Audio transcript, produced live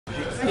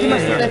Thank you,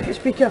 Mr Deputy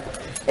Speaker.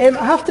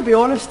 I have to be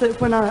honest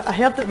that when I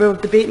heard that we were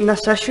debating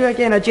this issue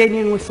again, I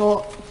genuinely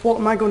thought, what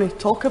am I going to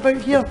talk about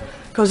here?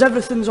 Because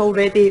everything's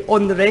already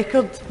on the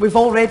record. We've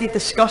already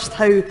discussed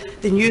how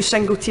the new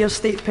single-tier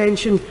state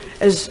pension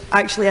is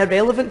actually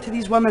irrelevant to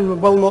these women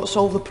and will not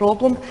solve the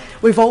problem.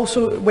 We've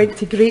also went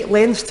to great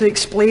lengths to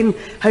explain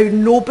how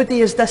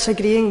nobody is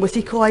disagreeing with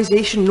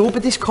equalisation,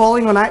 nobody's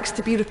calling on acts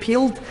to be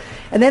repealed.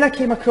 And then I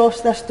came across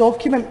this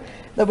document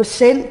that was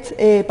sent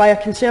by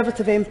a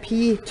Conservative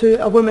MP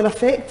to a woman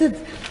affected.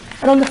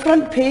 And on the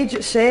front page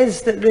it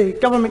says that the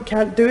government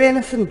can't do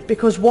anything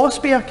because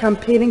WASPI are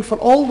campaigning for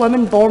all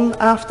women born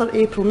after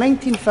April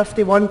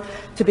 1951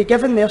 to be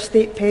given their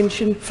state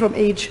pension from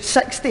age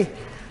 60.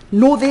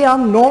 No, they are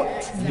not.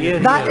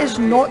 That is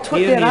not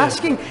what they're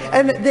asking.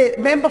 And the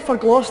member for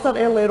Gloucester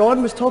earlier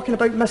on was talking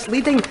about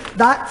misleading.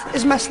 That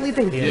is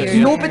misleading.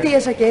 Nobody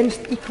is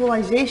against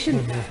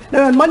equalisation.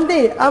 Now on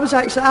Monday,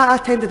 I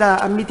attended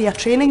a media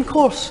training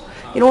course,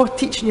 you know,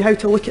 teaching you how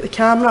to look at the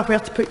camera, where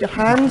to put your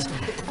hands.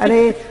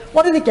 And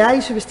one of the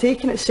guys who was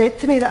taking it said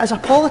to me that as a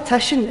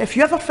politician, if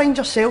you ever find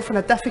yourself in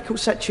a difficult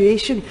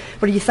situation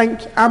where you think,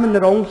 I'm in the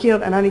wrong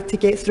here and I need to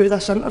get through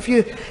this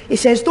interview, he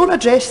says, don't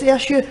address the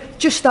issue,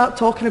 just start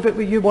talking about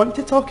what you want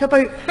to talk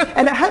about.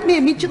 And it hit me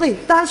immediately.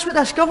 That's what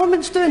this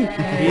government's doing.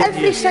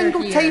 Every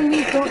single time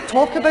we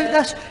talk about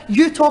this,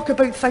 you talk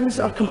about things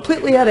that are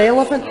completely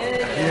irrelevant.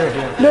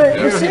 Now,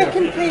 the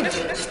second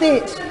page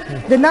states,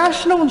 the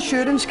national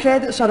insurance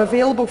credits are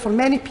available for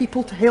many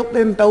people to help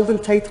them build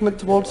entitlement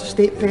towards a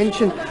state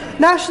pension.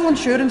 National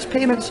insurance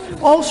payments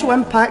also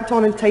impact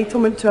on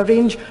entitlement to a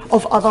range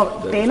of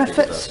other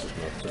benefits.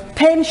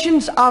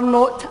 Pensions are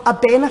not a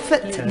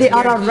benefit, they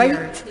are a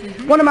right.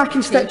 One of my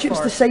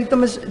constituents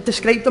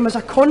described them as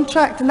a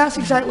contract, and that's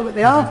exactly what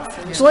they are.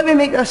 So let me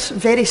make this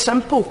very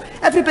simple.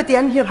 Everybody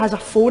in here has a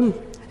phone.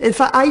 In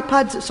fact,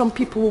 iPads that some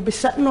people will be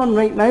sitting on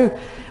right now.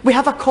 We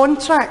have a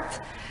contract.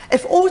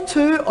 If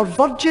O2 or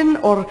Virgin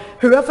or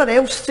whoever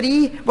else,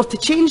 Three, were to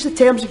change the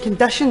terms and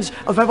conditions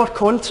of our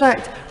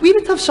contract, we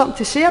would have something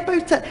to say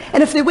about it.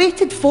 And if they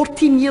waited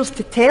 14 years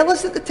to tell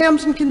us that the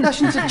terms and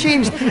conditions had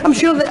changed, I'm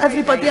sure that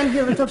everybody in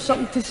here would have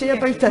something to say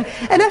about it.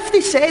 And if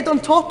they said on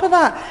top of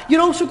that,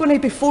 you're also going to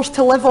be forced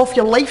to live off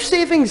your life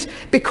savings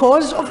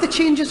because of the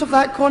changes of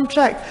that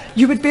contract,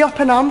 you would be up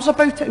in arms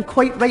about it, and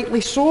quite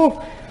rightly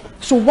so.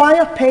 So why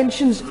are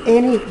pensions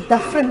any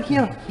different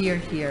here?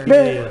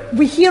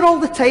 We hear all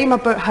the time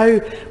about how,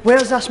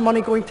 where's this money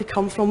going to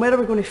come from, where are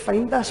we going to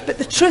find this? But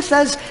the truth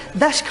is,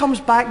 this comes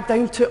back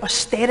down to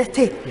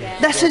austerity.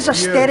 This is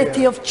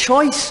austerity of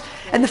choice.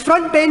 And the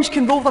front bench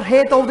can roll their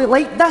head all they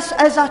like. This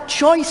is a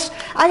choice.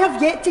 I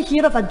have yet to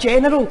hear of a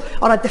general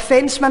or a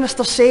defence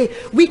minister say,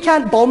 we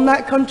can't bomb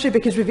that country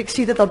because we've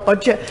exceeded our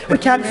budget. We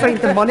can't find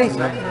the money.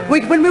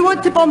 When we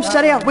want to bomb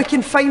Syria, we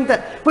can find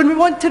it. When we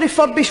want to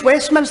refurbish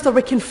Westminster,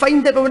 we can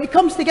find it. But when it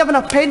comes to giving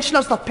our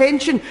pensioners their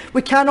pension,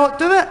 we cannot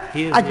do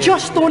it. I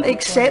just don't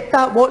accept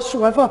that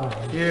whatsoever.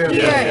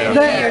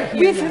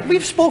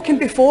 We've spoken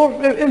before.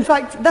 In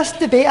fact, this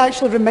debate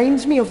actually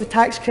reminds me of the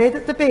tax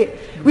credit debate.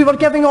 We were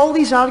giving all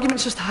these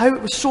arguments as to how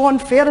it was so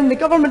unfair, and the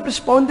government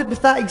responded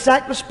with that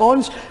exact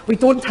response: we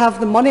don't have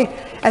the money.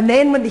 And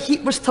then when the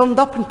heat was turned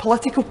up and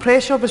political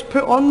pressure was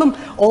put on them,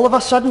 all of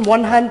a sudden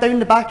one hand down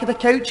the back of the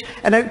couch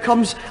and out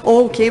comes,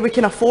 oh, okay, we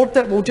can afford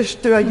it, we'll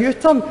just do a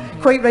U-turn.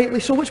 Quite rightly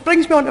so. Which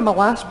brings me on to my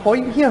last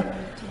point here.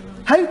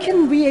 How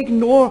can we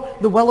ignore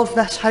the will of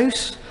this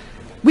House?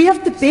 We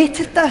have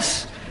debated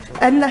this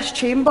in this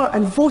chamber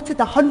and voted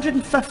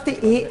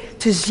 158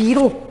 to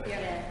 0.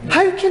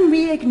 How can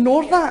we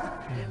ignore that?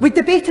 We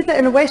debated it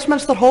in a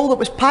Westminster Hall that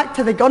was packed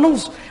to the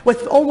gunnels,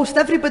 with almost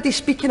everybody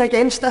speaking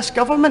against this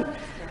government.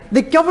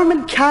 The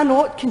government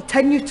cannot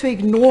continue to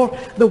ignore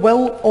the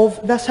will of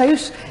this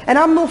House. And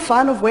I'm no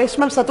fan of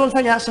Westminster. I don't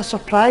think that's a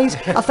surprise.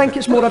 I think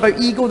it's more about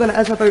ego than it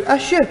is about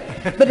issue.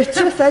 But the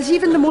truth is,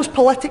 even the most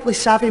politically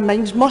savvy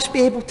minds must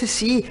be able to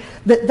see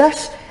that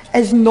this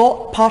is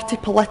not party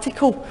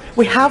political.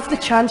 We have the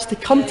chance to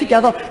come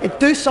together and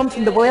do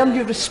something that will earn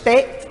you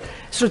respect.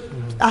 So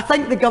I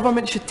think the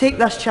government should take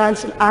this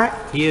chance and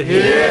act. Hugh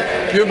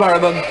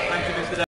Barrowman.